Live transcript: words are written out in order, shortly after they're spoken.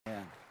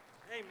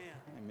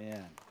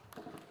Amen.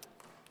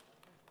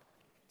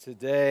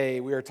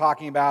 Today we are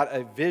talking about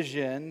a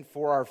vision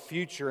for our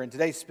future, and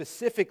today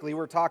specifically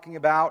we're talking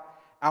about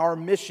our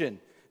mission.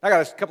 I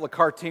got a couple of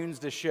cartoons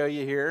to show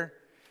you here.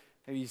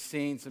 Have you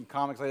seen some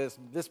comics like this?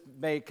 This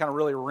may kind of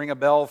really ring a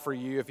bell for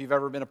you if you've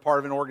ever been a part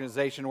of an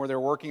organization where they're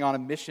working on a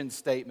mission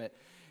statement.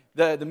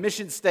 The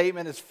mission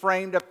statement is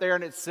framed up there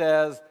and it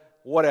says,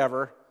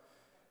 whatever.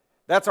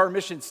 That's our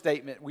mission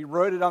statement. We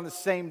wrote it on the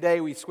same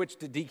day we switched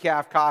to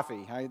decaf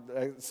coffee.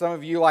 Some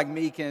of you, like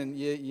me, can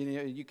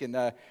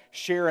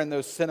share in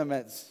those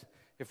sentiments.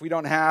 If we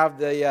don't have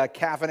the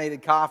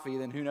caffeinated coffee,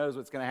 then who knows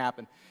what's going to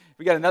happen.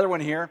 We got another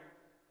one here.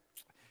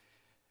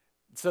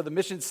 So the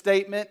mission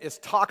statement is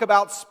talk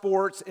about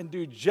sports and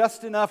do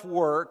just enough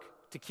work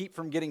to keep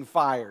from getting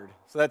fired.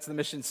 So that's the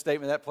mission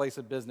statement of that place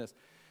of business.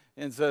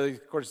 And so,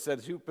 of course, it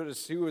says who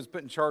was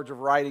put in charge of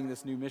writing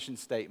this new mission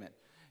statement.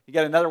 You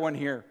got another one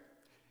here.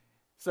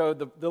 So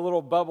the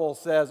little bubble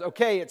says,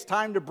 okay, it's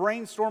time to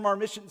brainstorm our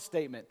mission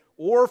statement.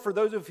 Or for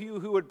those of you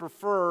who would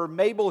prefer,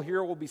 Mabel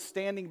here will be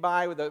standing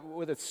by with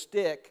a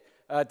stick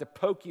to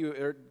poke you,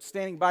 or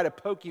standing by to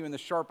poke you in the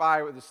sharp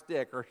eye with a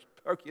stick, or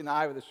poke you in the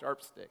eye with a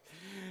sharp stick.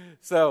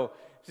 So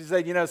she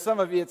said, some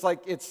of you, it's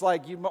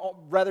like you'd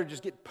rather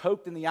just get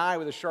poked in the eye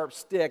with a sharp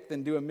stick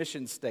than do a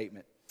mission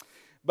statement.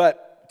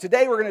 But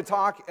today we're going to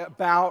talk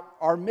about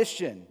our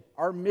mission.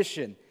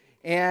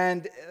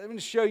 And I'm going to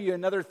show you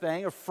another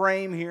thing, a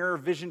frame here, a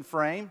vision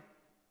frame.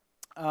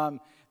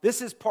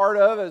 This is part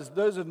of, as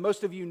those of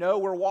most of you know,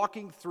 we're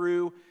walking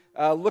through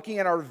looking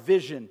at our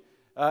vision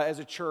as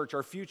a church,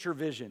 our future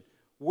vision.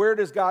 Where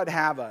does God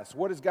have us?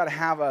 What does God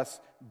have us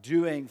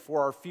doing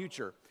for our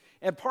future?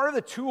 And part of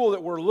the tool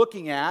that we're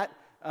looking at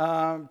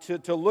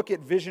to look at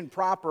vision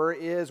proper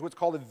is what's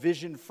called a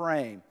vision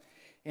frame.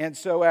 And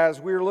so as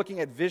we're looking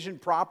at vision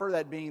proper,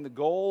 that being the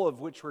goal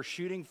of which we're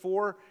shooting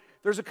for,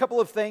 there's a couple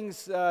of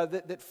things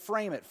that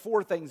frame it,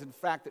 4 things, in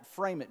fact, that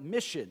frame it.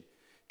 Mission,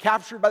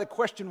 captured by the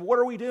question, what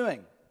are we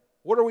doing?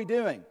 What are we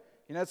doing?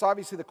 That's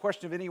obviously the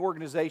question of any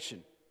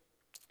organization,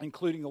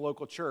 including the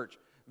local church.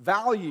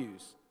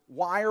 Values,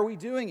 why are we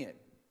doing it?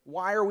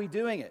 Why are we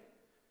doing it?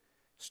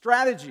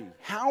 Strategy,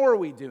 how are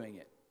we doing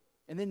it?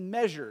 And then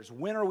measures,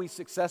 when are we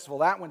successful?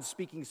 That one's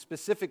speaking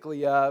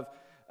specifically of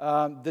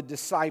the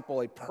disciple,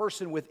 a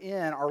person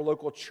within our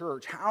local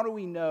church. How do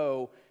we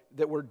know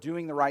that we're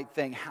doing the right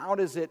thing? How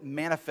does it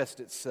manifest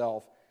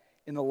itself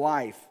in the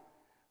life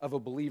of a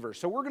believer?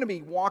 So we're going to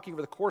be walking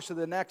over the course of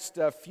the next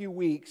few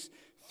weeks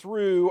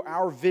through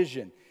our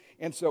vision.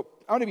 And so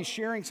I'm going to be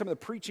sharing some of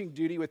the preaching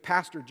duty with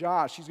Pastor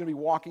Josh. He's going to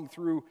be walking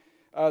through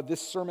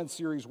this sermon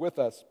series with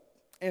us.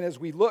 And as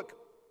we look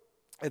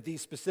at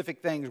these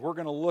specific things, we're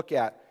going to look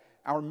at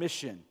our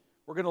mission.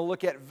 We're going to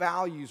look at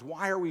values.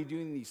 Why are we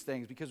doing these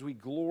things? Because we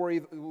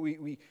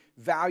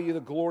value the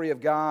glory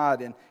of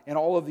God and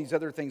all of these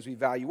other things we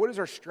value. What is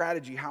our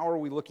strategy? How are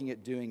we looking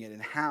at doing it?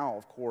 And how,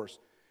 of course,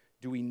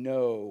 do we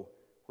know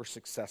we're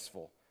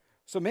successful?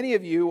 So many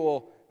of you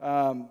will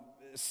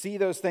see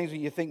those things when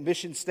you think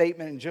mission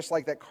statement, and just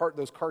like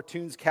those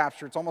cartoons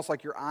capture, it's almost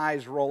like your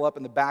eyes roll up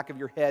in the back of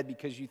your head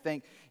because you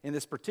think, in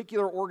this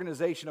particular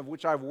organization of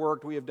which I've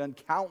worked, we have done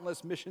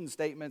countless mission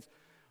statements,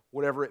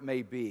 whatever it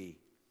may be.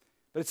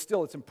 But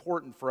it's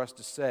important for us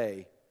to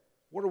say,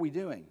 what are we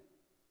doing?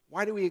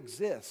 Why do we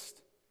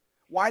exist?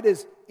 Why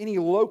does any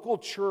local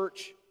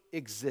church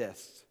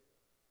exist?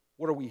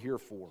 What are we here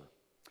for?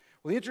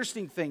 Well, the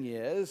interesting thing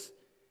is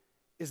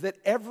that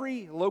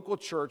every local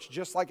church,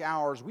 just like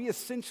ours, we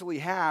essentially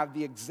have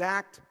the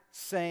exact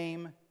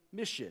same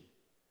mission.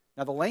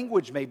 Now, the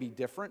language may be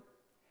different,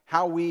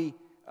 how we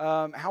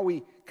kind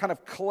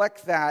of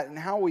collect that and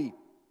how we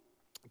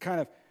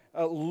kind of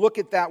look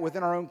at that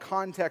within our own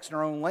context and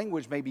our own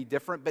language may be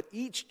different, but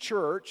each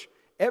church,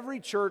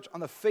 every church on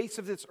the face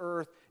of this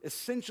earth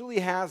essentially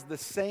has the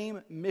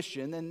same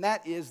mission, and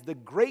that is the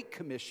Great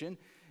Commission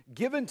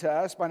given to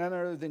us by none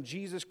other than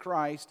Jesus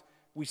Christ.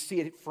 We see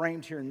it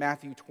framed here in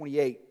Matthew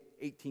 28,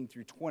 18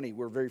 through 20.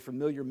 We're very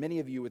familiar, many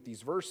of you, with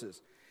these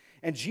verses.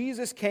 And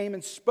Jesus came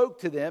and spoke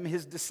to them,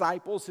 his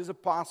disciples, his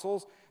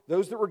apostles,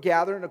 those that were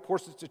gathered, and of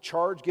course it's a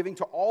charge giving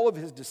to all of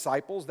his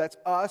disciples, that's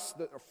us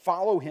that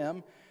follow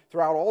him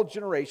throughout all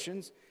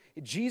generations.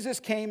 Jesus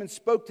came and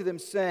spoke to them,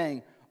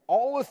 saying,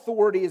 all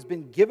authority has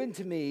been given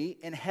to me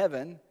in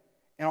heaven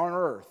and on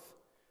earth.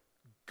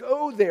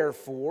 Go,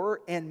 therefore,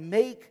 and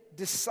make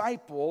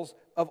disciples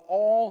of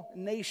all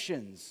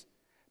nations,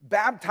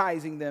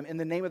 baptizing them in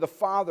the name of the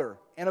Father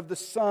and of the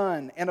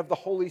Son and of the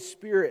Holy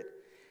Spirit,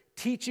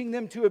 teaching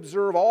them to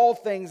observe all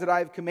things that I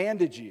have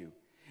commanded you.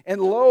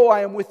 And lo,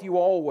 I am with you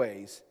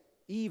always,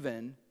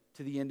 even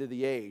to the end of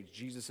the age.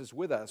 Jesus is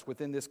with us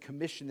within this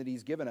commission that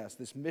he's given us,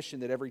 this mission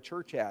that every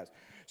church has.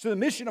 So the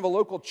mission of a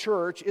local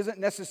church isn't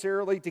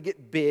necessarily to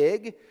get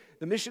big.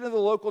 The mission of the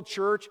local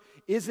church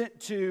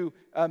isn't to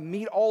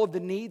meet all of the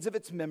needs of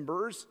its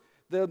members.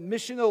 The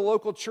mission of the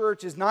local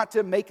church is not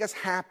to make us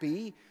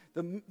happy.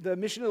 The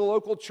mission of the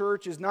local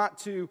church is not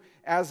to,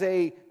 as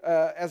a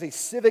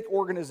civic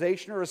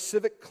organization or a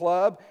civic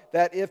club,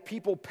 that if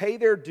people pay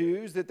their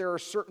dues, that there are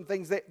certain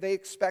things that they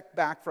expect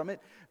back from it.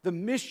 The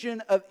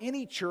mission of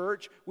any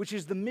church, which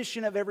is the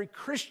mission of every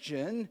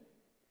Christian,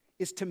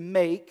 is to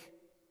make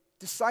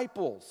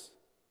disciples.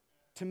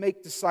 To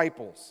make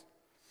disciples.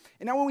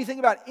 And now when we think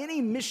about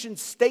any mission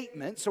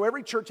statement, so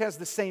every church has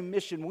the same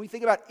mission. When we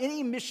think about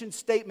any mission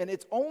statement,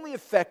 it's only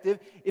effective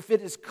if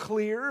it is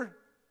clear.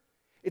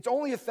 It's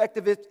only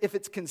effective if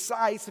it's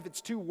concise. If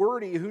it's too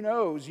wordy, who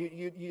knows?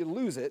 You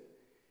lose it.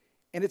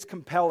 And it's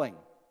compelling.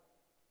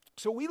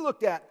 So we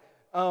looked at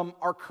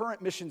our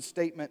current mission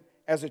statement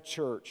as a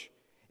church.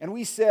 And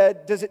we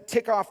said, does it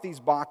tick off these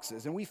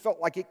boxes? And we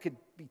felt like it could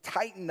be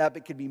tightened up.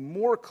 It could be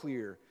more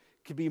clear.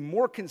 It could be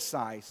more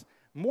concise,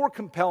 more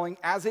compelling,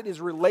 as it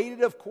is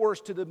related, of course,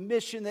 to the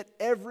mission that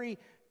every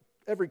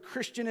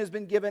Christian has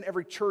been given,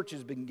 every church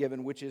has been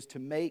given, which is to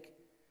make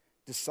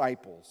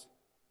disciples.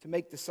 To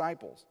make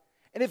disciples.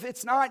 And if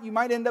it's not, you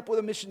might end up with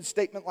a mission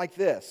statement like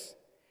this.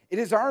 It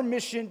is our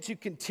mission to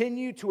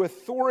continue to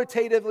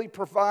authoritatively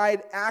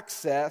provide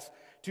access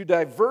to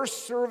diverse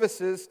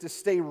services to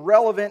stay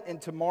relevant in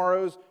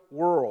tomorrow's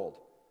world.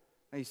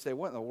 Now you say,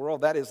 what in the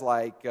world? That is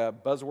like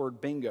buzzword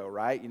bingo,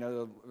 right? You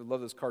know, I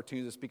love those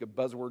cartoons that speak of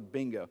buzzword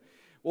bingo.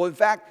 Well, in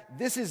fact,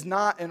 this is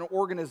not an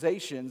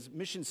organization's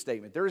mission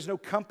statement. There is no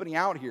company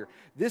out here.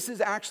 This is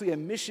actually a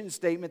mission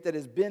statement that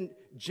has been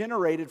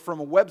generated from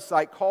a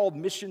website called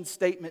Mission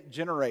Statement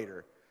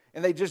Generator.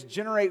 And they just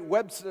generate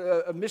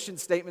mission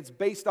statements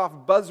based off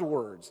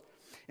buzzwords.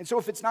 And so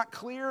if it's not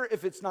clear,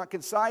 if it's not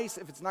concise,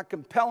 if it's not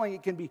compelling,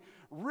 it can be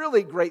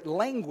really great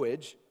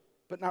language,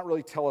 but not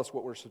really tell us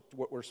what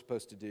we're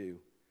supposed to do.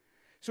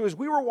 So as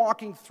we were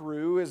walking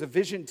through as a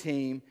vision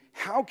team,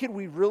 how can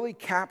we really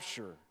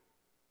capture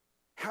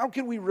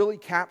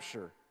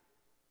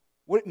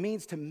what it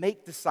means to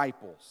make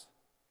disciples?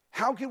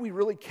 How can we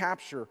really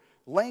capture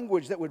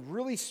language that would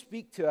really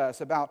speak to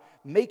us about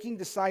making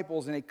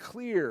disciples in a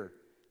clear,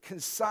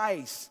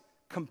 concise,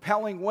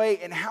 compelling way?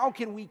 And how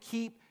can we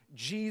keep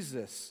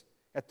Jesus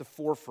at the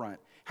forefront?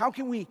 How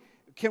can we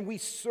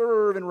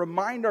serve and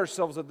remind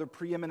ourselves of the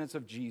preeminence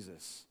of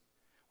Jesus?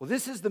 Well,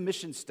 this is the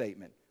mission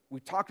statement.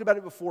 We've talked about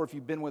it before if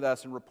you've been with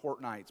us in report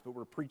nights, but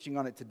we're preaching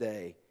on it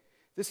today.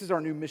 This is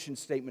our new mission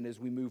statement as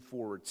we move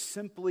forward.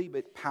 Simply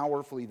but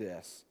powerfully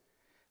this: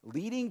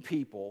 leading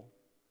people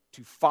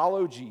to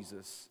follow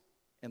Jesus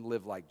and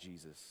live like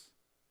Jesus.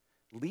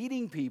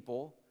 Leading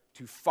people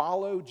to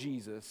follow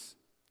Jesus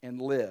and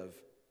live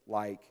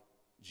like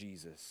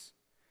Jesus.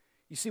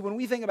 You see, when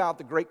we think about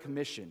the Great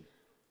Commission,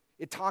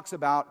 it talks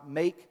about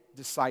make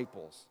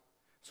disciples.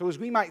 So as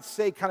we might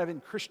say kind of in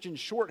Christian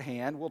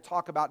shorthand, we'll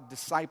talk about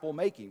disciple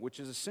making,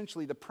 which is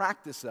essentially the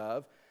practice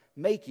of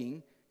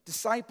making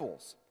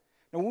disciples.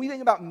 Now, when we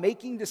think about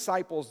making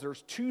disciples,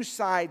 there's two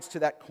sides to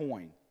that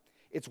coin.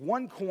 It's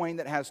one coin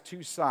that has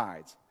two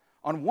sides.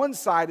 On one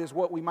side is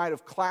what we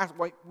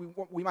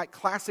might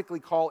classically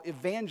call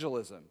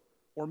evangelism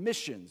or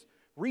missions,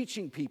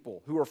 reaching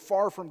people who are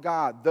far from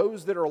God,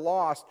 those that are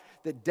lost,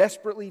 that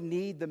desperately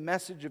need the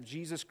message of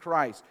Jesus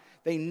Christ.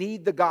 They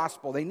need the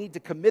gospel. They need to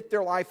commit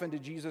their life unto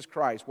Jesus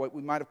Christ, what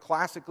we might have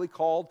classically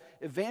called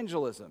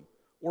evangelism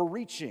or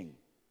reaching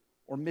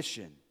or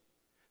mission.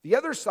 The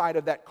other side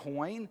of that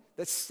coin,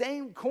 the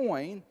same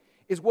coin,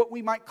 is what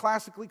we might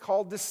classically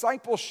call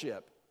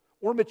discipleship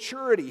or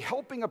maturity,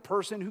 helping a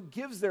person who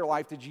gives their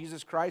life to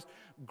Jesus Christ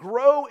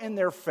grow in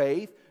their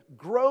faith,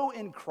 grow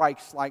in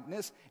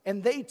Christ-likeness,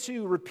 and they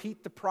too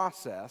repeat the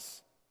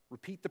process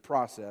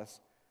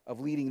of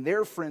leading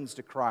their friends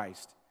to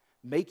Christ,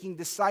 making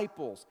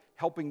disciples,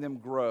 helping them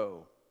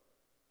grow.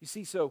 You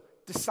see, so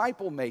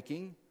disciple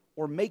making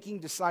or making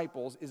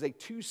disciples is a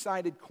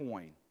two-sided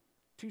coin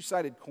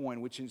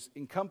which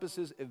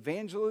encompasses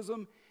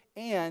evangelism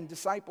and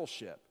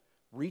discipleship,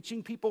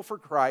 reaching people for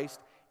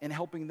Christ and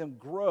helping them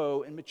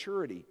grow in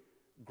maturity,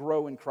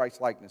 grow in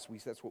Christ-likeness.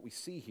 That's what we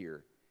see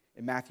here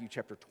in Matthew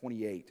chapter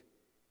 28,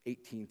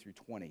 18 through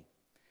 20.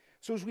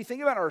 So as we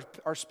think about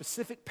our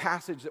specific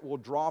passage that we'll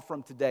draw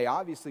from today,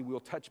 obviously we'll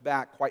touch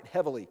back quite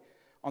heavily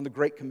on the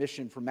Great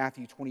Commission from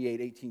Matthew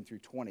 28, 18 through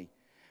 20.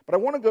 But I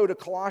want to go to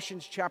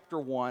Colossians chapter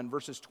 1,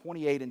 verses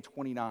 28 and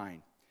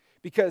 29.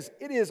 Because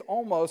it is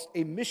almost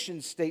a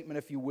mission statement,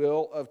 if you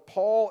will, of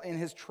Paul and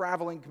his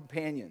traveling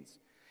companions.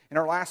 In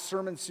our last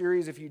sermon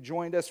series, if you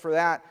joined us for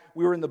that,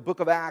 we were in the book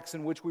of Acts,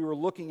 in which we were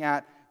looking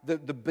at the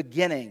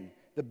beginning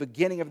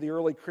of the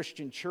early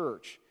Christian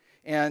church.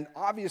 And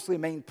obviously a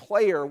main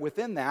player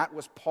within that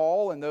was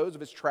Paul and those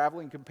of his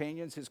traveling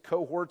companions, his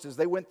cohorts, as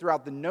they went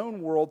throughout the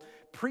known world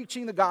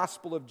preaching the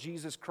gospel of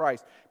Jesus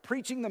Christ,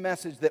 preaching the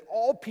message that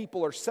all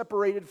people are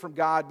separated from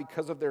God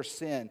because of their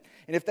sin.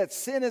 And if that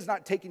sin is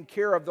not taken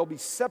care of, they'll be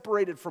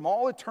separated from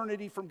all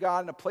eternity from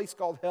God in a place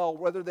called hell,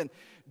 rather than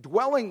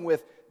dwelling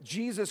with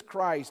Jesus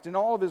Christ in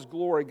all of his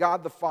glory,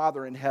 God the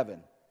Father in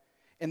heaven.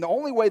 And the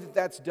only way that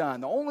that's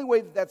done, the only way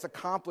that that's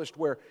accomplished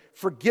where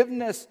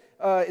forgiveness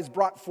is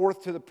brought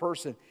forth to the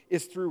person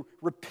is through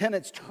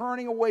repentance,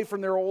 turning away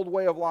from their old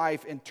way of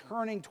life and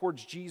turning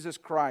towards Jesus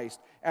Christ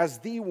as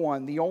the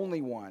one, the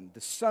only one,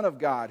 the Son of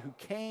God who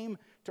came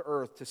to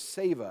earth to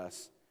save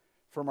us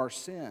from our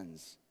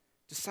sins.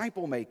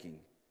 Disciple making.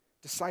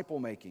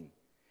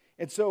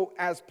 And so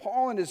as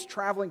Paul and his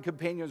traveling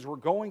companions were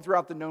going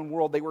throughout the known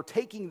world, they were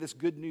taking this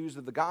good news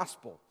of the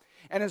gospel.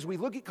 And as we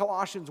look at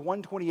Colossians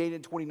 1:28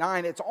 and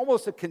 29, it's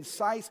almost a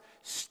concise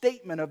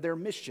statement of their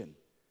mission.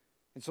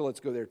 And so let's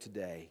go there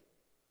today.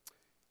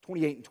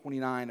 28 and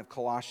 29 of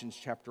Colossians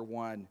chapter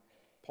 1,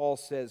 Paul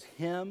says,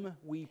 "Him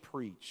we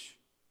preach,"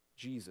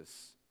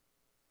 Jesus,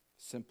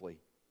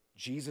 simply,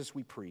 Jesus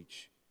we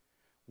preach,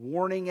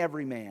 "warning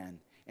every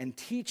man and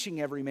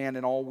teaching every man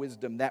in all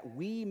wisdom, that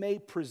we may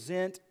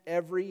present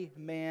every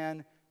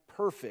man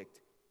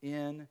perfect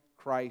in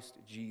Christ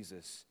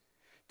Jesus.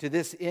 To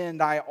this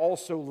end I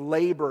also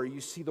labor."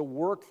 You see the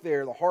work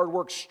there, the hard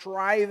work,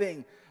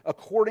 striving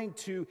according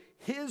to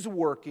his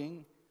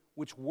working,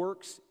 which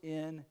works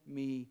in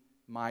me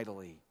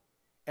mightily.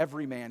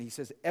 Every man, he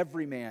says,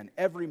 every man.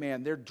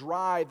 Their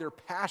drive, their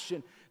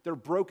passion, their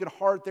broken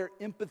heart, their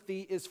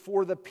empathy is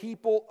for the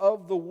people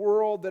of the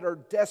world that are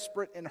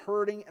desperate and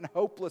hurting and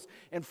hopeless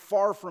and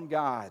far from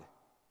God.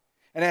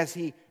 And as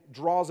he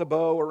draws a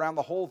bow around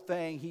the whole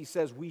thing, he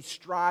says, we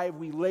strive,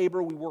 we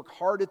labor, we work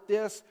hard at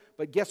this,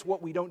 but guess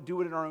what? We don't do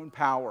it in our own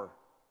power.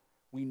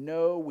 We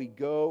know we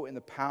go in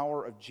the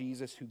power of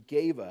Jesus who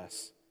gave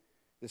us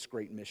this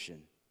great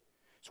mission.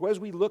 So as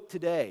we look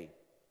today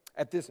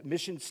at this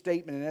mission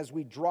statement and as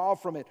we draw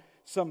from it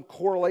some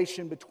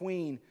correlation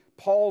between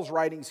Paul's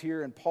writings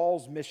here and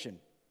Paul's mission,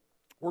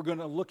 we're going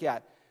to look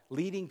at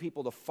leading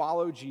people to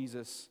follow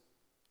Jesus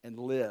and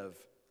live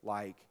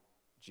like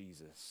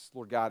Jesus.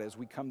 Lord God, as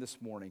we come this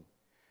morning,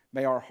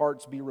 may our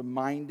hearts be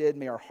reminded,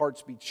 may our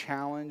hearts be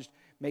challenged,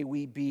 may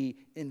we be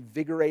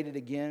invigorated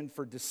again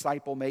for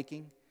disciple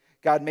making.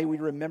 God, may we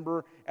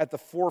remember at the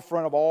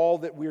forefront of all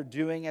that we're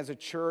doing as a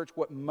church,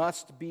 what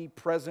must be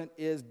present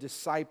is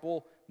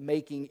disciple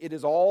making. It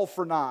is all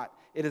for naught.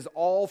 It is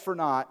all for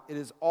naught. It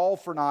is all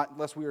for naught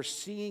unless we are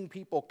seeing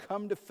people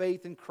come to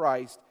faith in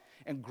Christ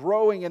and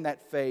growing in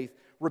that faith,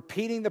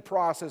 repeating the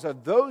process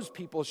of those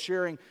people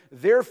sharing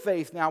their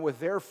faith now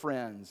with their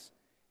friends,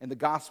 and the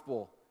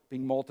gospel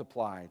being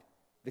multiplied,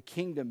 the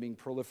kingdom being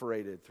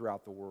proliferated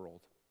throughout the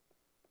world.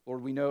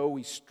 Lord, we know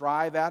we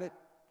strive at it,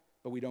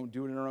 but we don't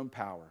do it in our own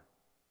power.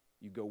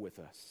 You go with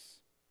us.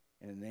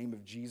 And in the name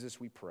of Jesus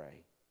we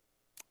pray.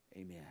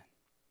 Amen.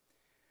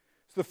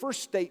 So the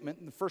first statement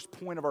and the first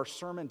point of our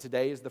sermon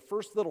today is the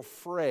first little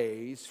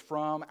phrase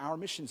from our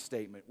mission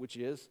statement, which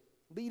is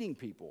leading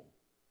people.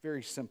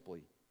 Very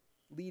simply,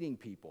 leading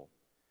people.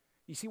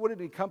 You see what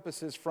it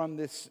encompasses from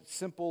this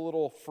simple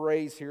little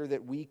phrase here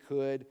that we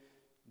could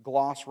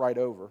gloss right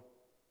over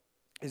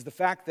is the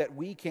fact that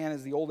we can,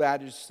 as the old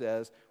adage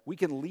says, we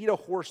can lead a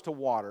horse to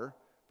water,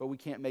 but we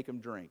can't make him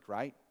drink,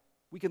 right?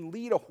 We can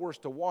lead a horse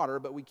to water,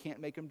 but we can't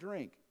make him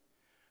drink.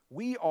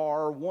 We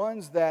are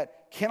ones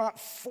that cannot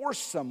force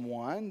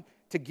someone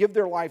to give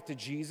their life to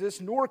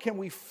Jesus, nor can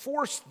we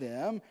force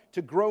them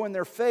to grow in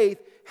their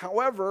faith.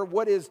 However,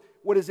 what is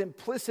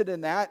implicit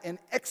in that and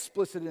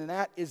explicit in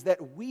that is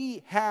that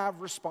we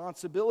have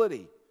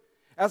responsibility.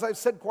 As I've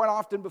said quite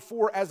often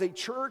before, as a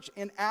church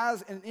and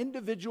as an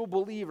individual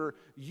believer,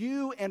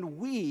 you and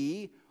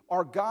we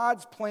are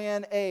God's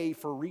plan A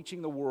for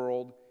reaching the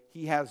world.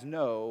 He has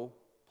no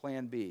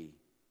plan B.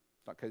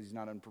 It's not because he's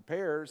not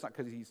unprepared. It's not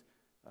because he's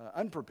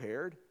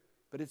unprepared,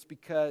 but it's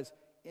because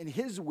in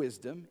his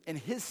wisdom and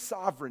his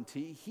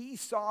sovereignty, he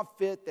saw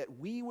fit that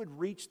we would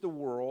reach the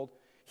world,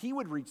 he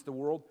would reach the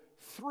world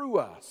through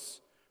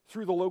us,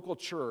 through the local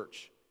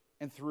church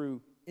and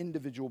through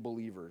individual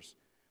believers.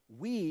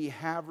 We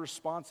have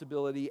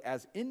responsibility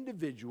as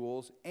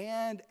individuals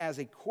and as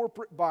a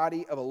corporate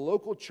body of a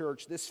local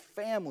church, this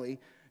family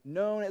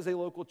known as a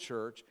local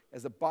church,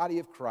 as a body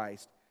of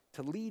Christ,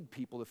 to lead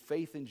people to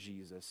faith in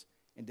Jesus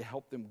and to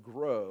help them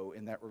grow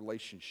in that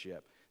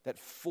relationship, that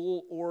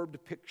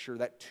full-orbed picture,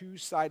 that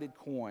two-sided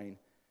coin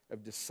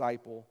of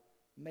disciple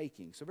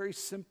making. So very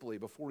simply,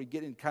 before we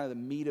get in kind of the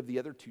meat of the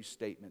other two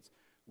statements,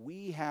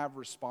 we have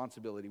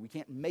responsibility. We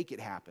can't make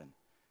it happen,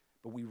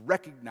 but we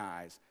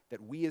recognize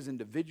that we as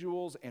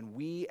individuals and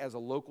we as a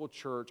local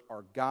church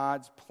are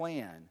God's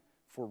plan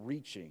for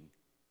reaching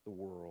the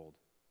world,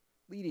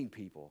 leading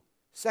people.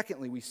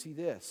 Secondly, we see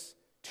this,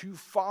 to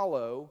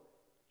follow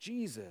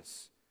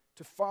Jesus,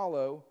 to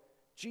follow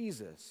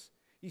Jesus.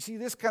 You see,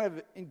 this kind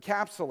of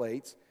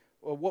encapsulates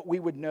what we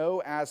would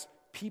know as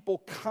people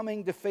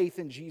coming to faith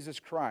in Jesus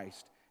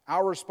Christ.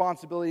 Our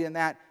responsibility in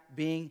that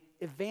being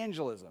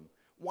evangelism.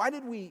 Why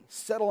did we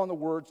settle on the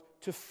words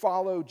to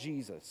follow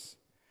Jesus?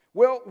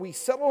 Well, we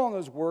settled on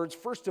those words,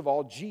 first of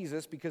all,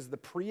 Jesus, because of the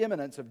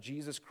preeminence of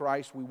Jesus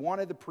Christ. We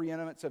wanted the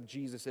preeminence of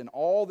Jesus in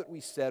all that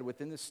we said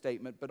within this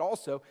statement, but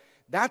also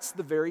that's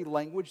the very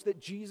language that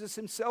Jesus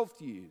himself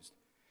used.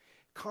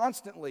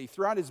 Constantly,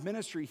 throughout his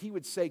ministry, he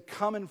would say,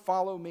 come and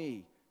follow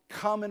me.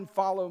 Come and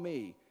follow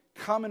me.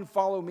 come and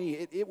follow me.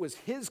 It was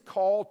his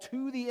call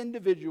to the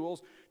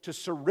individuals to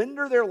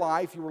surrender their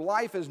life. Your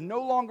life is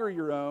no longer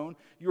your own.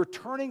 You're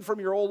turning from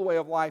your old way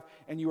of life,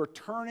 and you are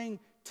turning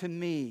to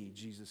me,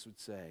 Jesus would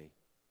say.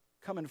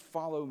 Come and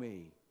follow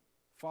me.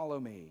 Follow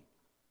me.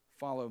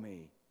 Follow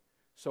me.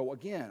 So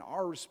again,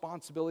 our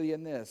responsibility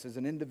in this as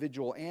an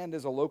individual and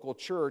as a local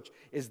church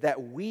is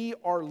that we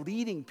are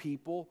leading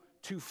people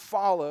to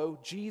follow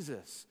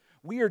Jesus.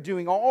 We are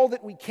doing all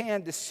that we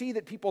can to see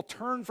that people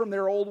turn from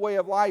their old way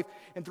of life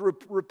and through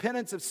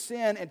repentance of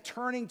sin and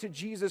turning to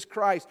Jesus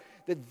Christ,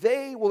 that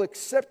they will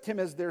accept him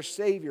as their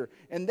Savior.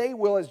 And they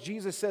will, as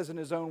Jesus says in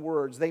his own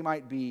words, they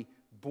might be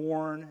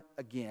born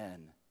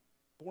again,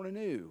 born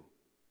anew,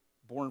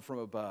 born from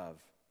above.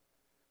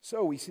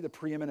 So we see the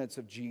preeminence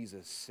of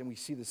Jesus, and we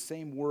see the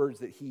same words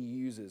that he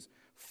uses.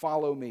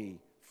 Follow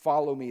me,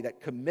 that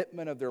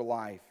commitment of their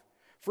life.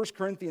 1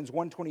 Corinthians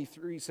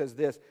 1:23 says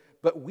this,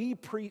 but we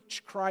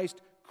preach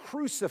Christ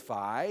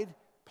crucified.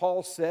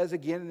 Paul says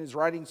again in his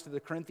writings to the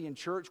Corinthian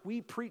church,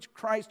 we preach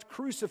Christ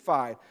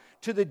crucified.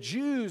 To the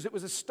Jews, it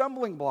was a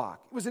stumbling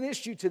block. It was an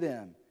issue to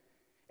them.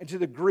 And to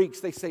the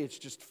Greeks, they say it's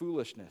just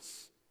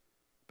foolishness.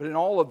 But in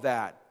all of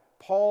that,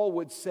 Paul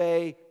would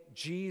say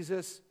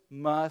Jesus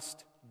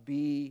must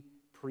be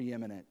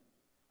preeminent.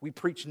 We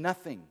preach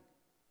nothing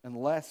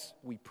unless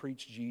we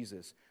preach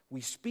Jesus. We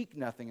speak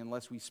nothing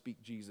unless we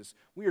speak Jesus.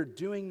 We are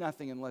doing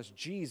nothing unless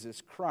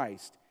Jesus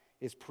Christ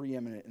is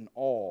preeminent in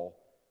all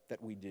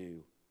that we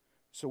do.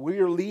 So we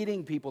are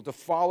leading people to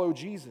follow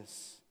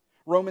Jesus.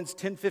 Romans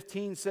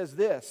 10:15 says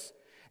this,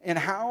 and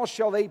how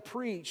shall they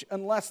preach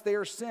unless they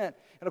are sent?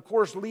 And of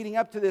course, leading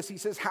up to this, he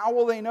says, how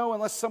will they know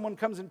unless someone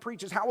comes and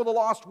preaches? How will the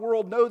lost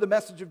world know the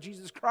message of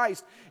Jesus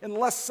Christ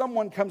unless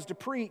someone comes to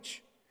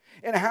preach?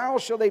 And how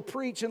shall they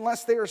preach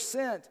unless they are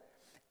sent?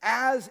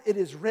 As it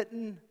is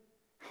written,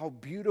 how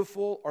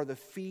beautiful are the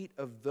feet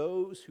of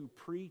those who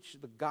preach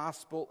the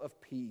gospel of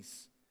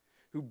peace,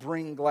 who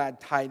bring glad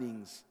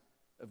tidings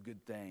of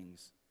good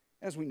things.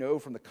 As we know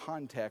from the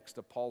context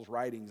of Paul's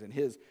writings and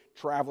his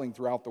traveling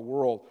throughout the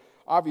world,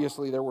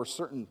 obviously there were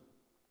certain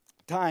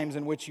times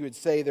in which you would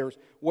say there's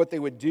what they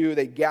would do.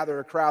 They'd gather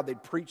a crowd,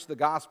 they'd preach the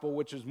gospel,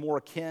 which is more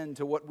akin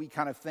to what we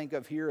kind of think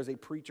of here as a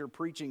preacher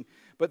preaching.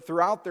 But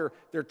throughout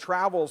their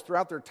travels,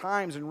 throughout their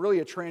times, and really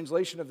a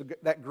translation of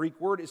that Greek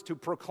word is to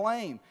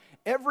proclaim.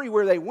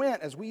 Everywhere they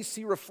went, as we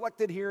see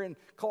reflected here in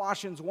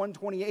Colossians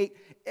 1:28,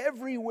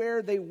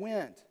 everywhere they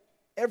went,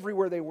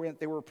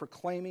 they were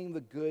proclaiming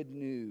the good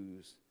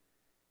news.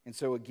 And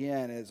so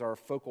again, as our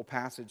focal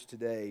passage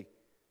today,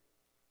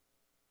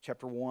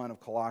 chapter 1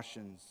 of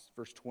Colossians,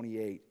 verse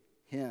 28,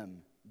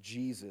 him,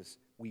 Jesus,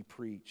 we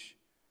preach,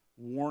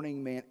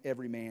 warning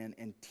every man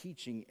and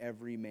teaching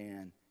every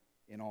man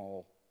in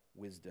all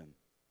wisdom.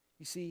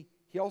 You see,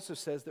 he also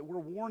says that we're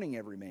warning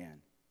every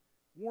man.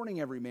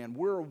 Warning every man.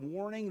 We're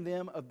warning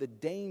them of the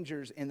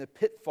dangers and the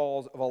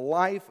pitfalls of a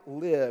life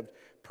lived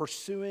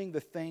pursuing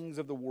the things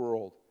of the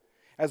world.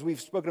 As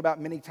we've spoken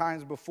about many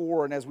times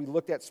before, and as we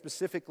looked at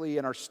specifically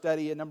in our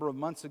study a number of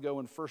months ago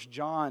in 1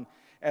 John,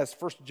 as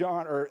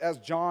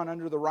John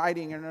under the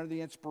writing and under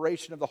the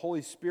inspiration of the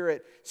Holy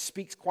Spirit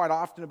speaks quite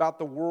often about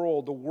the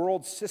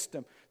world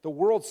system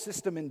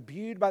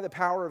imbued by the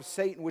power of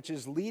Satan, which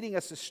is leading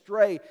us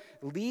astray,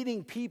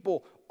 leading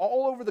people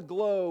all over the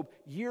globe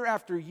year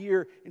after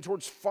year and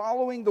towards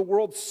following the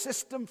world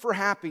system for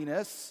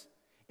happiness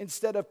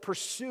instead of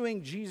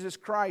pursuing Jesus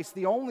Christ,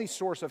 the only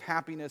source of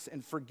happiness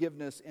and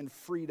forgiveness and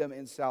freedom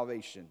and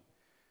salvation.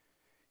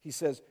 He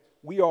says,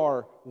 we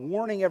are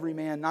warning every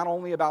man not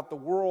only about the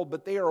world,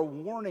 but they are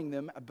warning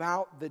them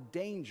about the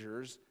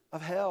dangers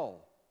of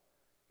hell.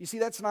 You see,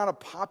 that's not a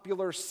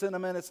popular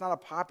sentiment. It's not a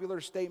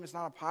popular statement. It's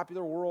not a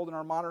popular world in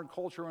our modern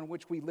culture in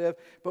which we live.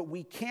 But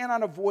we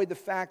cannot avoid the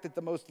fact that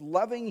the most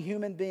loving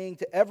human being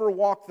to ever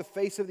walk the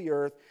face of the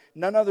earth,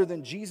 none other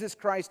than Jesus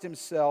Christ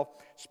himself,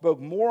 spoke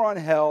more on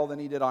hell than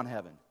he did on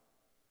heaven.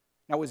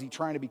 Now, was he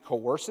trying to be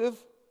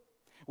coercive?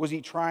 Was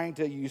he trying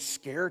to use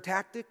scare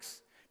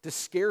tactics to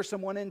scare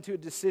someone into a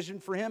decision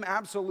for him?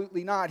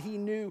 Absolutely not. He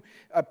knew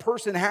a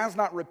person has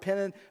not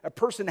repented, a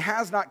person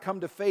has not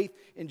come to faith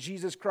in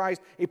Jesus Christ,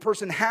 a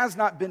person has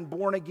not been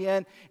born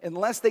again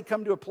unless they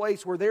come to a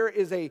place where there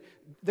is a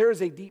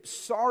deep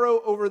sorrow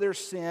over their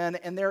sin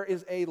and there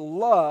is a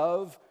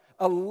love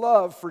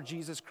for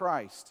Jesus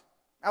Christ.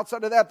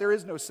 Outside of that, there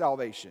is no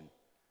salvation.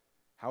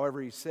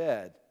 However, he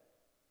said,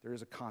 there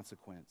is a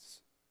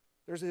consequence.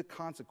 There's a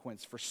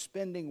consequence for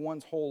spending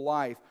one's whole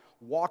life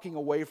walking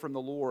away from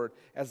the Lord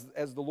as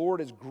the Lord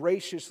is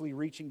graciously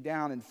reaching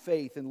down in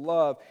faith and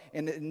love.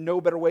 And in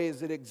no better way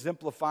is it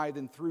exemplified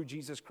than through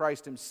Jesus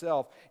Christ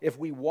himself. If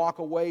we walk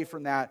away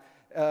from that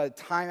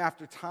time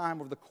after time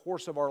over the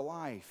course of our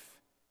life,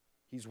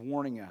 he's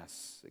warning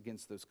us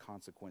against those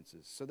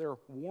consequences. So they're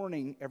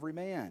warning every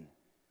man.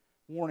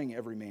 Warning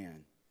every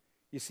man.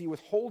 You see,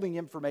 withholding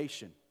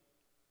information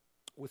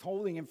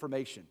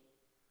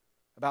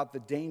about the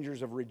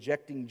dangers of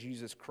rejecting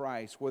Jesus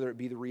Christ, whether it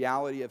be the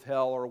reality of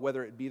hell or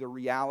whether it be the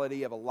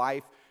reality of a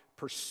life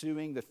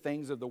pursuing the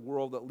things of the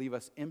world that leave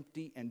us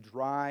empty and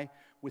dry,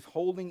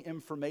 withholding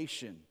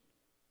information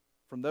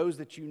from those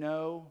that you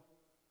know,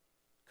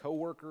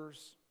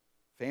 coworkers,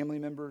 family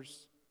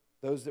members,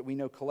 those that we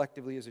know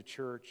collectively as a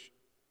church,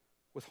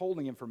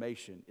 withholding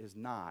information is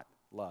not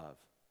love.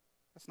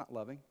 That's not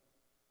loving.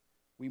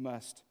 We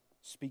must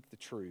speak the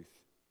truth.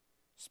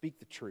 Speak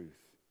the truth.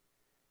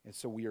 And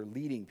so we are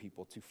leading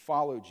people to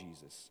follow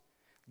Jesus.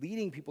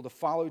 Leading people to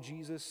follow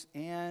Jesus,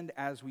 and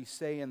as we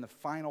say in the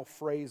final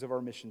phrase of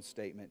our mission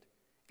statement,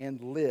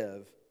 and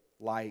live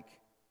like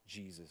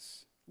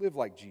Jesus. Live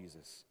like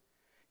Jesus.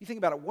 You think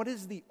about it, what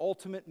is the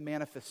ultimate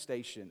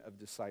manifestation of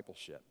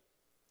discipleship?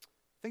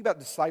 Think about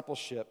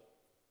discipleship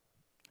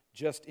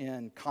just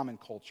in common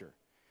culture.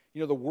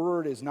 You know, the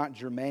word is not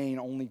germane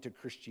only to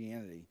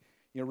Christianity.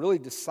 You know, really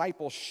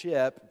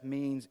discipleship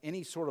means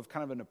any sort of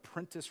kind of an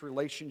apprentice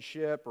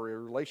relationship or a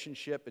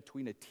relationship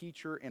between a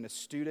teacher and a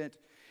student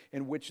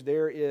in which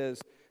there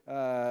is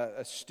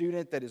a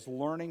student that is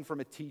learning from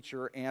a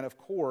teacher, and of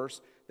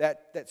course,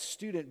 that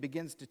student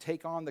begins to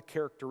take on the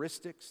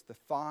characteristics, the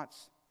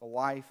thoughts, the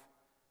life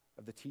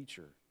of the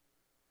teacher.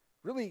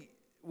 Really,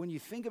 when you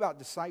think about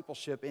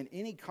discipleship in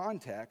any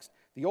context,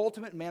 the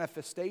ultimate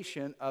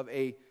manifestation of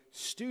a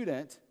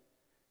student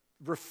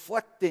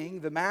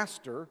reflecting the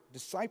master,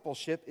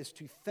 discipleship, is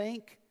to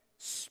think,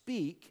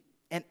 speak,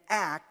 and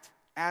act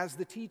as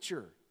the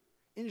teacher.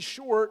 In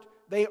short,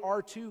 they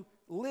are to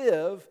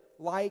live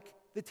like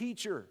the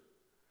teacher.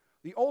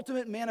 The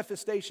ultimate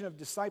manifestation of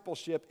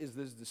discipleship is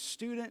that the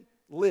student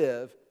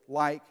live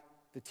like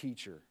the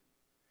teacher.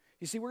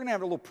 You see, we're going to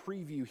have a little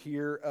preview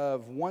here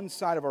of one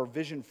side of our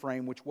vision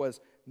frame, which was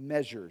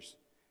measures.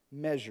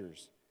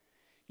 Measures.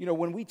 You know,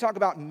 when we talk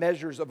about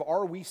measures of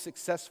are we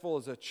successful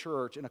as a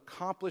church in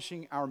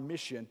accomplishing our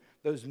mission,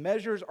 those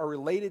measures are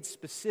related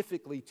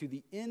specifically to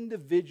the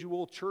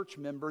individual church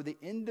member, the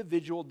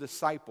individual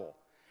disciple.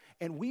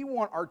 And we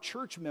want our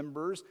church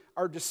members,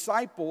 our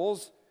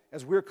disciples,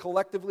 as we're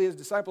collectively as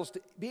disciples,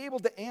 to be able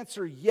to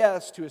answer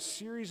yes to a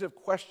series of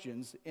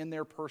questions in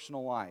their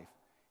personal life.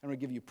 I'm going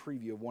to give you a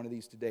preview of one of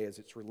these today as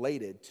it's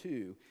related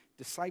to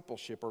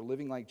discipleship or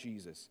living like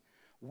Jesus.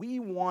 We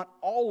want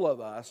all of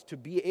us to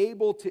be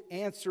able to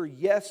answer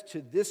yes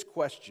to this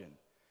question: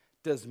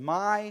 does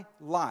my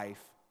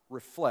life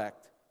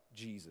reflect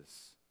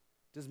Jesus?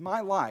 Does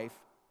my life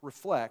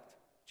reflect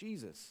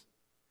Jesus?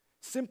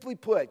 Simply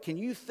put, can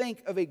you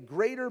think of a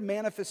greater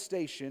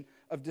manifestation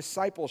of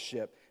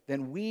discipleship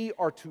than we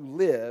are to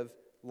live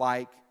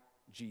like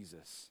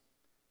Jesus?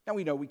 Now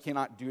we know we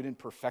cannot do it in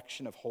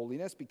perfection of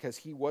holiness because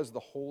he was the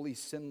holy,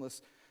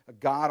 sinless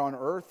God on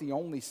earth, the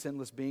only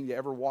sinless being to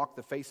ever walk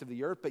the face of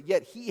the earth, but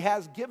yet he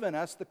has given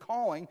us the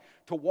calling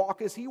to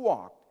walk as he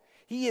walked.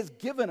 He has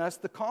given us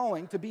the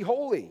calling to be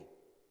holy.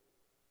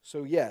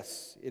 So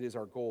yes, it is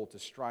our goal to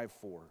strive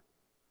for.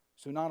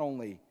 So not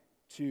only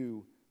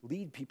to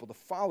lead people to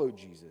follow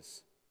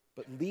Jesus,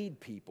 but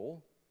lead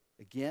people,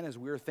 again, as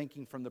we're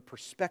thinking from the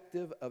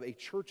perspective of a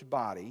church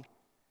body,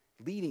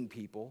 leading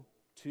people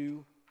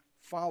to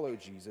follow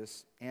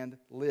Jesus and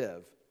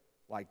live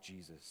like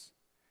Jesus.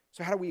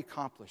 So how do we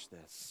accomplish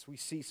this? We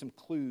see some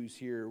clues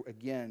here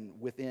again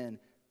within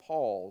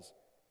Paul's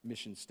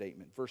mission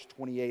statement. Verse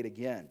 28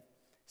 again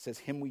says,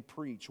 "Him we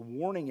preach,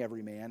 warning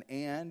every man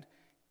and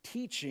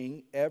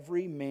teaching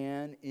every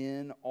man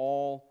in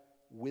all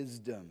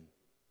wisdom."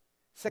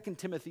 2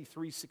 Timothy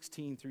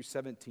 3:16 through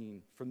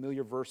 17,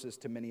 familiar verses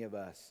to many of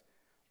us.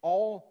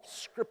 All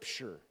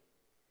Scripture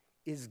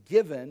is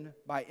given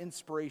by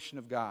inspiration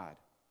of God.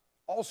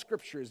 All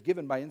Scripture is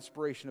given by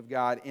inspiration of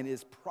God and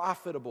is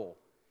profitable.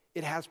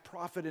 It has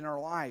profit in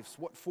our lives.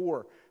 What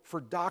for? For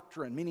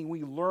doctrine, meaning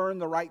we learn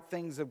the right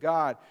things of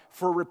God.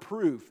 For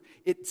reproof,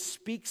 it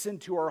speaks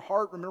into our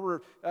heart.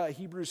 Remember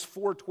Hebrews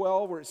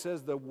 4:12, where it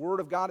says the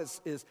Word of God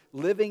is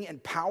living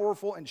and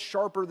powerful and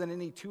sharper than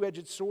any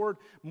two-edged sword.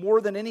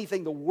 More than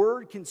anything, the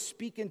Word can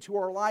speak into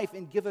our life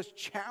and give us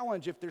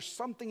challenge if there's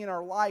something in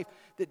our life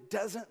that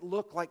doesn't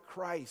look like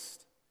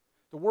Christ.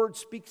 The Word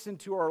speaks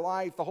into our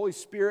life. The Holy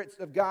Spirit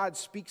of God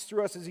speaks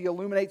through us as He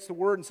illuminates the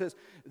Word and says,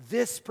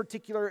 this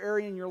particular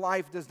area in your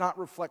life does not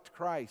reflect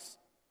Christ.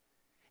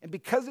 And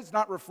because it's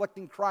not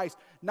reflecting Christ,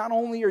 not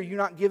only are you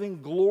not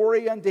giving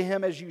glory unto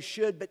Him as you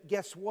should, but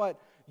guess what?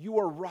 You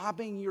are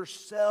robbing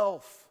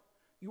yourself.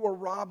 You are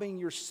robbing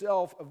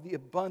yourself of the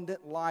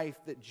abundant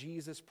life that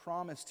Jesus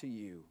promised to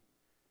you.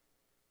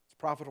 It's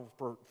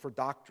profitable for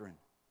doctrine,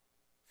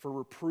 for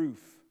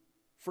reproof,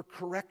 for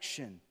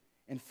correction,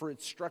 and for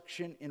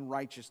instruction in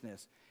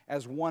righteousness.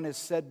 As one has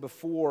said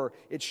before,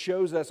 it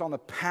shows us on the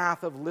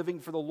path of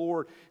living for the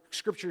Lord.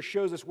 Scripture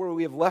shows us where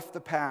we have left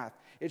the path.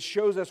 It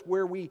shows us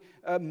where we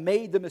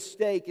made the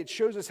mistake. It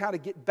shows us how to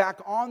get back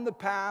on the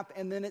path,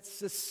 and then it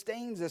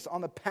sustains us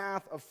on the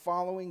path of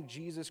following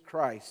Jesus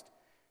Christ.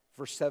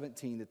 Verse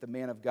 17, that the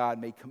man of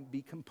God may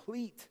be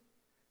complete,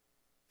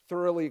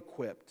 thoroughly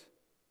equipped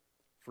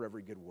for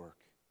every good work.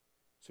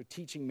 So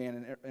teaching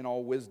man in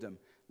all wisdom.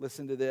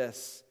 Listen to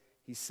this.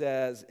 He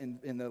says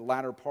in the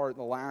latter part,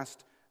 the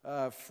last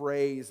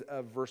phrase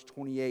of verse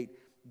 28,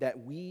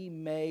 that we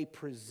may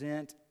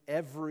present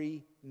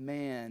every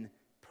man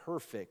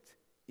perfect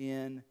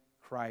in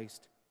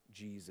Christ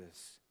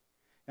Jesus.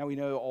 Now we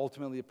know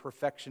ultimately the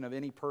perfection of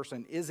any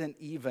person isn't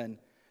even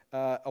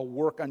a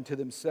work unto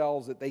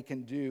themselves that they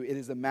can do. It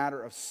is a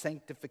matter of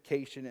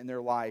sanctification in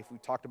their life. We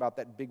talked about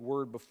that big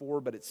word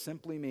before, but it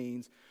simply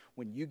means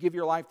when you give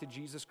your life to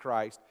Jesus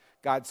Christ,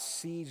 God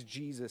sees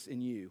Jesus in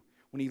you.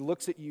 When He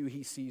looks at you,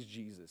 He sees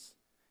Jesus.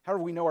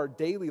 However, we know our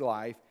daily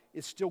life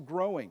is still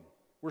growing.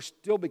 We're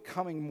still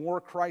becoming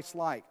more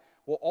Christ-like.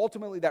 Well,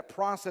 ultimately, that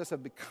process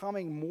of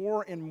becoming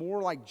more and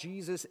more like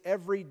Jesus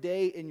every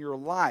day in your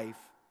life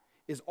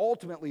is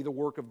ultimately the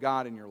work of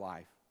God in your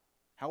life.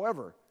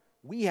 However,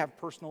 we have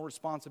personal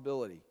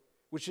responsibility,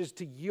 which is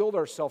to yield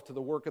ourselves to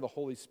the work of the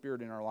Holy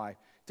Spirit in our life,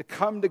 to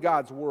come to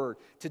God's Word,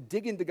 to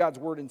dig into God's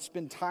Word and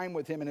spend time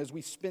with Him. And as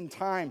we spend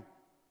time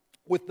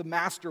with the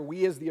master,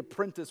 we as the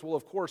apprentice will,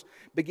 of course,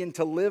 begin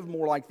to live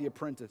more like the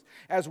apprentice.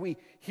 As we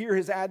hear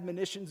His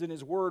admonitions in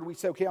His Word, we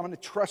say, okay, I'm going to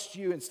trust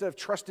You instead of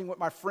trusting what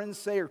my friends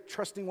say or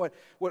trusting what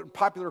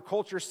popular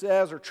culture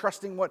says or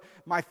trusting what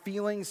my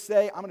feelings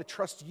say. I'm going to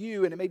trust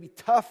You, and it may be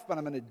tough, but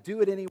I'm going to do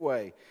it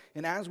anyway.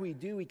 And as we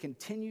do, we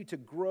continue to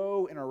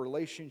grow in our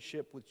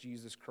relationship with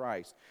Jesus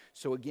Christ.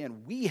 So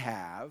again, we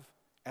have,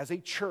 as a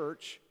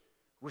church,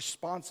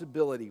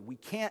 responsibility. We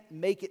can't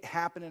make it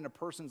happen in a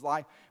person's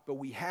life, but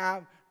we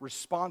have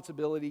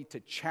responsibility to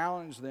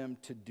challenge them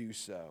to do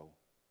so.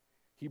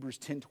 Hebrews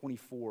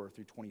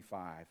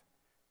 10:24-25.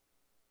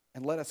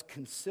 And let us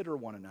consider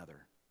one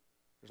another.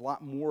 There's a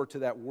lot more to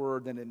that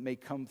word than it may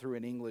come through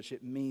in English.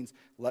 It means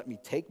let me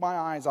take my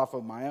eyes off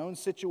of my own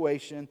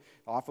situation,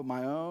 off of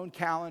my own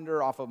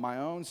calendar, off of my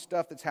own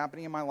stuff that's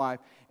happening in my life,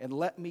 and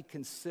let me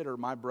consider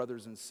my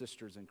brothers and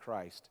sisters in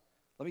Christ.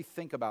 Let me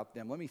think about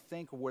them. Let me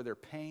think of where their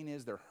pain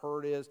is, their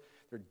hurt is,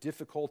 their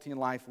difficulty in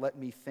life. Let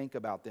me think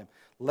about them.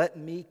 Let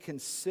me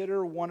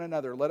consider one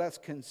another. Let us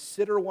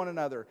consider one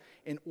another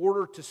in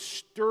order to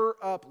stir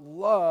up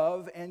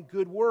love and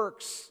good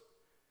works.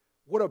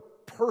 What a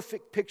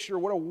perfect picture,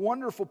 what a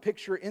wonderful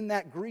picture in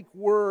that Greek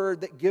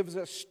word that gives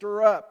us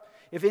stir up.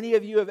 If any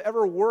of you have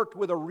ever worked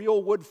with a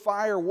real wood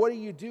fire, what do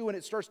you do when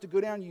it starts to go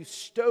down? You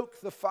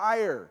stoke the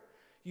fire.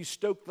 You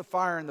stoke the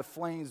fire and the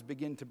flames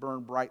begin to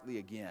burn brightly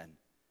again.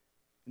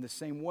 In the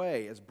same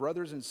way, as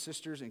brothers and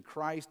sisters in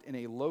Christ in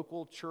a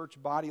local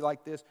church body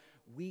like this,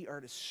 we are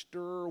to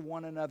stir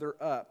one another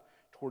up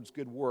towards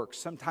good works.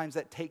 Sometimes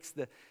that takes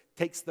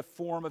the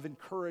form of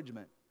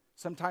encouragement.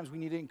 Sometimes we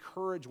need to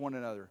encourage one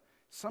another.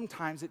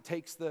 Sometimes it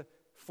takes the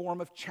form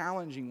of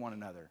challenging one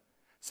another.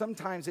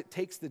 Sometimes it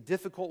takes the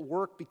difficult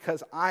work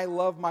because I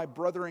love my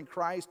brother in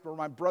Christ or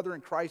my brother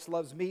in Christ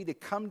loves me to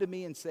come to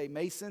me and say,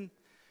 Mason,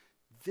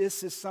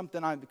 this is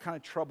something that kind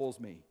of troubles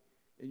me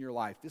in your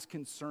life. This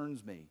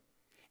concerns me.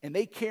 And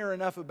they care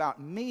enough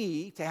about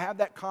me to have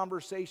that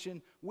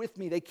conversation with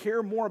me. They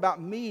care more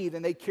about me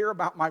than they care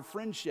about my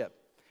friendship.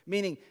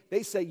 Meaning,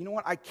 they say, you know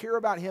what, I care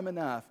about him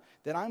enough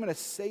that I'm going to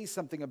say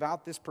something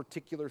about this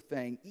particular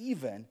thing,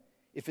 even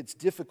if it's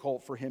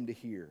difficult for him to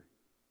hear.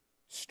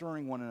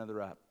 Stirring one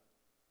another up.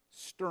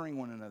 Stirring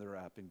one another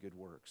up in good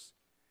works.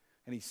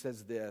 And he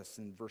says this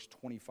in verse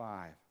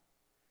 25.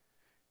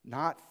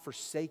 Not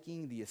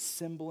forsaking the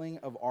assembling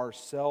of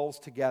ourselves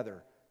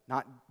together.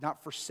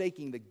 Not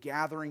forsaking the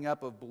gathering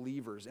up of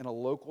believers in a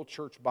local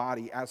church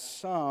body, as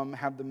some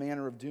have the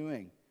manner of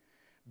doing,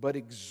 but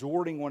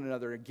exhorting one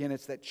another. Again,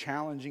 it's that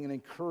challenging and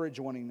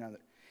encouraging one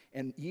another.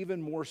 And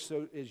even more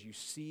so as you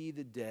see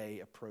the day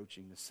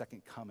approaching, the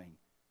second coming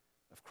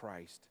of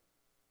Christ.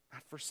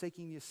 Not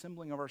forsaking the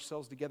assembling of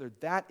ourselves together.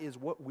 That is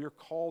what we're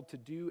called to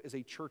do as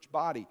a church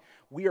body.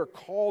 We are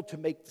called to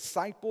make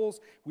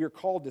disciples. We are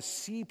called to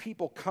see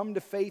people come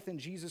to faith in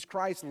Jesus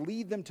Christ,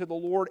 lead them to the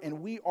Lord,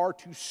 and we are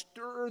to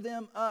stir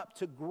them up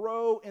to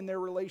grow in their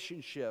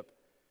relationship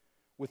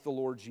with the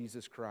Lord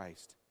Jesus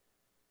Christ.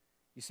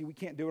 You see, we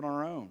can't do it on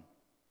our own.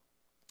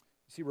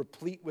 You see,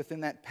 replete within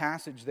that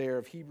passage there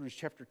of Hebrews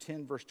chapter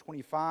 10, verse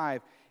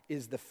 25,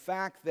 is the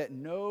fact that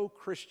no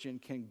Christian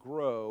can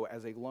grow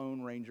as a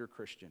Lone Ranger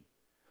Christian.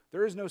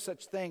 There is no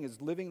such thing as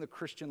living the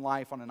Christian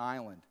life on an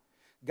island.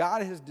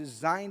 God has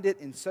designed it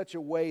in such a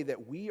way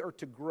that we are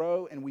to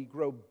grow, and we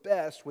grow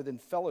best within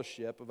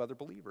fellowship of other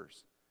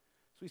believers.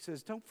 So he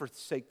says, don't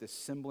forsake the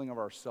assembling of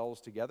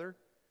ourselves together,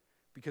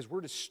 because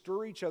we're to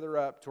stir each other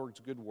up towards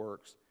good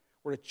works.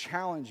 We're to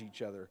challenge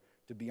each other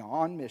to be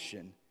on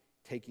mission,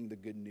 taking the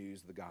good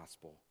news of the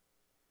gospel.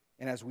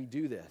 And as we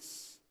do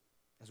this,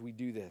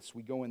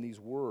 we go in these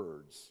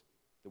words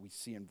that we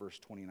see in verse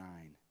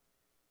 29.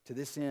 To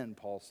this end,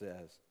 Paul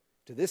says,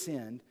 to this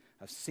end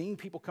of seeing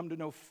people come to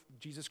know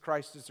Jesus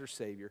Christ as their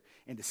Savior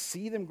and to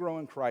see them grow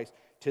in Christ,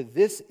 to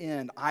this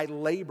end I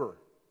labor,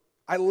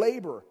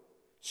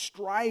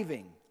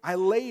 striving.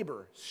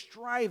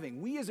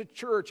 We as a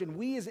church and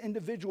we as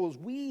individuals,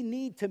 we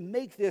need to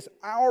make this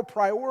our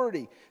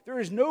priority. There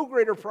is no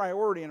greater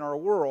priority in our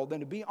world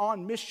than to be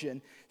on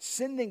mission,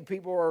 sending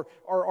people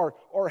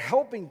or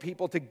helping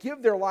people to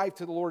give their life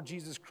to the Lord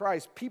Jesus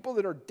Christ, people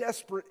that are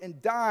desperate and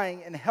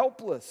dying and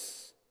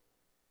helpless.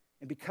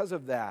 And because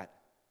of that,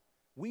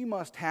 we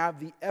must have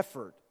the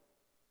effort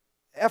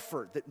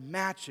that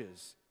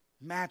matches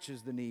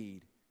the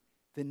need.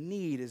 The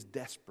need is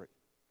desperate.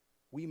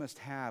 We must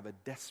have a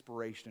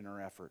desperation in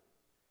our effort.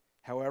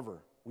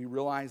 However, we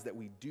realize that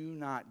we do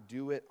not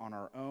do it on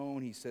our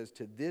own. He says,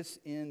 to this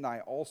end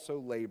I also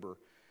labor,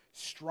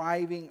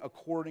 striving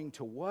according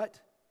to what?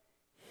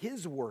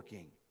 His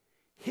working.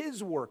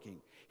 His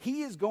working.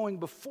 He is going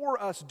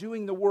before us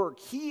doing the work.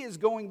 He is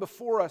going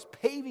before us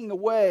paving the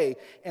way.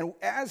 And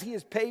as He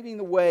is paving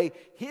the way,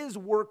 His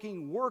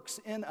working works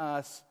in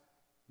us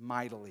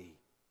mightily.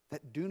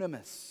 That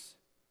dunamis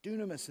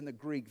in the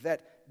Greek,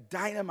 that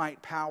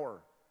dynamite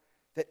power,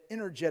 that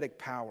energetic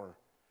power.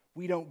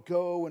 We don't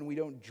go and we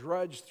don't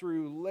drudge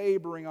through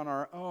laboring on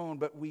our own,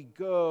 but we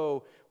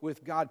go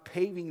with God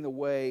paving the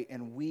way,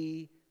 and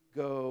we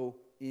go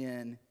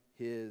in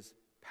His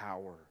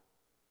power.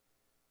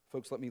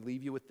 Folks, let me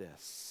leave you with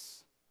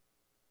this.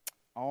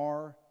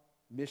 Our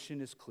mission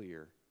is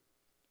clear.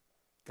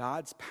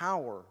 God's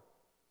power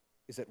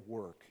is at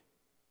work.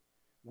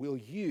 Will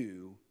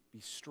you be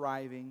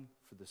striving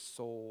for the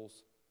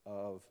souls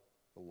of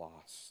the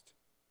lost?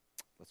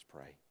 Let's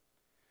pray.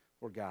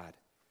 Lord God,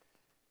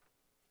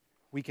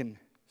 we can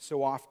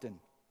so often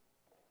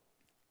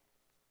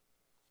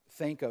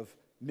think of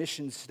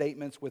mission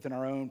statements within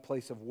our own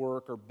place of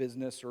work or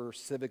business or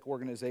civic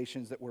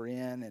organizations that we're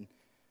in and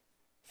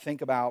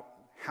think about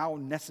how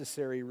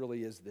necessary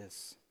really is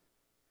this.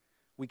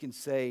 We can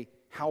say,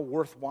 how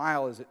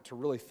worthwhile is it to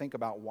really think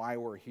about why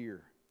we're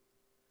here?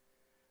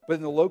 But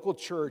in the local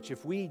church,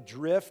 if we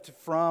drift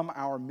from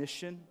our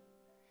mission,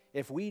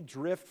 if we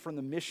drift from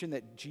the mission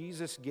that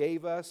Jesus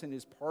gave us in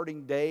His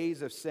parting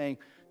days of saying,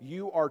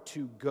 you are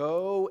to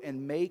go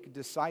and make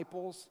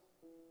disciples,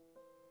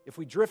 if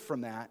we drift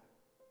from that,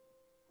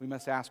 we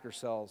must ask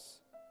ourselves,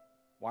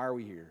 why are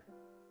we here?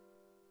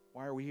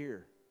 Why are we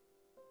here?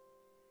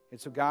 And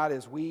so God,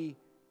 as we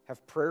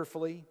have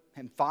prayerfully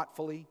and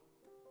thoughtfully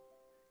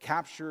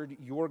captured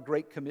your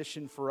great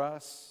commission for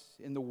us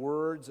in the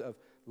words of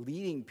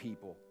leading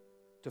people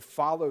to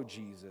follow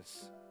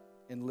Jesus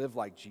and live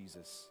like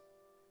Jesus,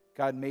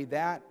 God, may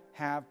that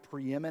have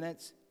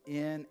preeminence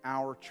in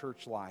our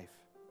church life.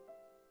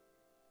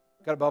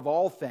 God, above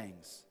all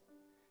things,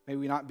 may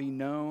we not be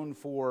known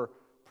for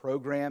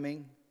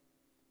programming.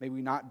 May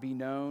we not be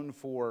known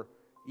for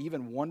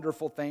even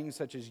wonderful things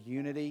such as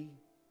unity.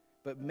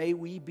 But may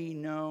we be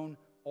known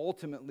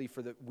ultimately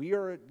for that we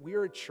are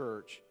a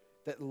church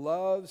that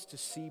loves to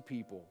see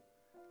people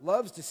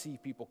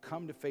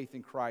come to faith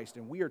in Christ,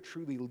 and we are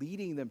truly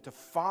leading them to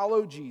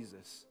follow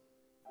Jesus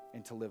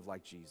and to live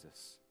like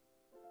Jesus.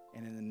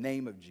 And in the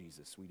name of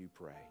Jesus, we do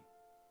pray.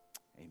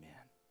 Amen.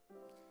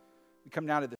 We come now to the